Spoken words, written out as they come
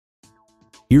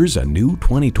Here's a new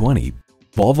 2020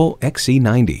 Volvo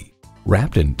XC90.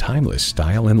 Wrapped in timeless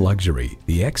style and luxury,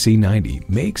 the XC90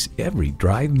 makes every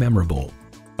drive memorable.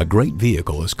 A great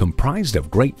vehicle is comprised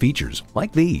of great features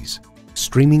like these: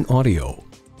 streaming audio,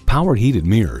 power heated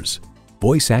mirrors,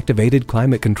 voice-activated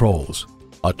climate controls,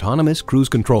 autonomous cruise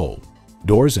control,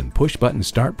 doors and push-button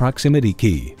start proximity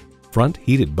key, front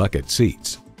heated bucket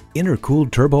seats,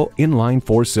 intercooled turbo inline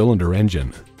 4-cylinder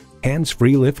engine,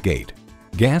 hands-free liftgate,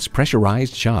 gas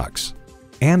pressurized shocks,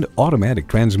 and automatic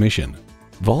transmission.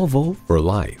 Volvo for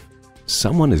life.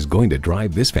 Someone is going to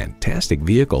drive this fantastic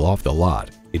vehicle off the lot.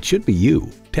 It should be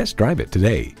you. Test drive it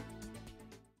today.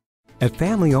 At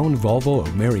family-owned Volvo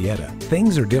of Marietta,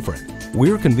 things are different.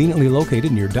 We're conveniently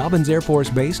located near Dobbins Air Force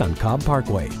Base on Cobb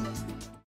Parkway.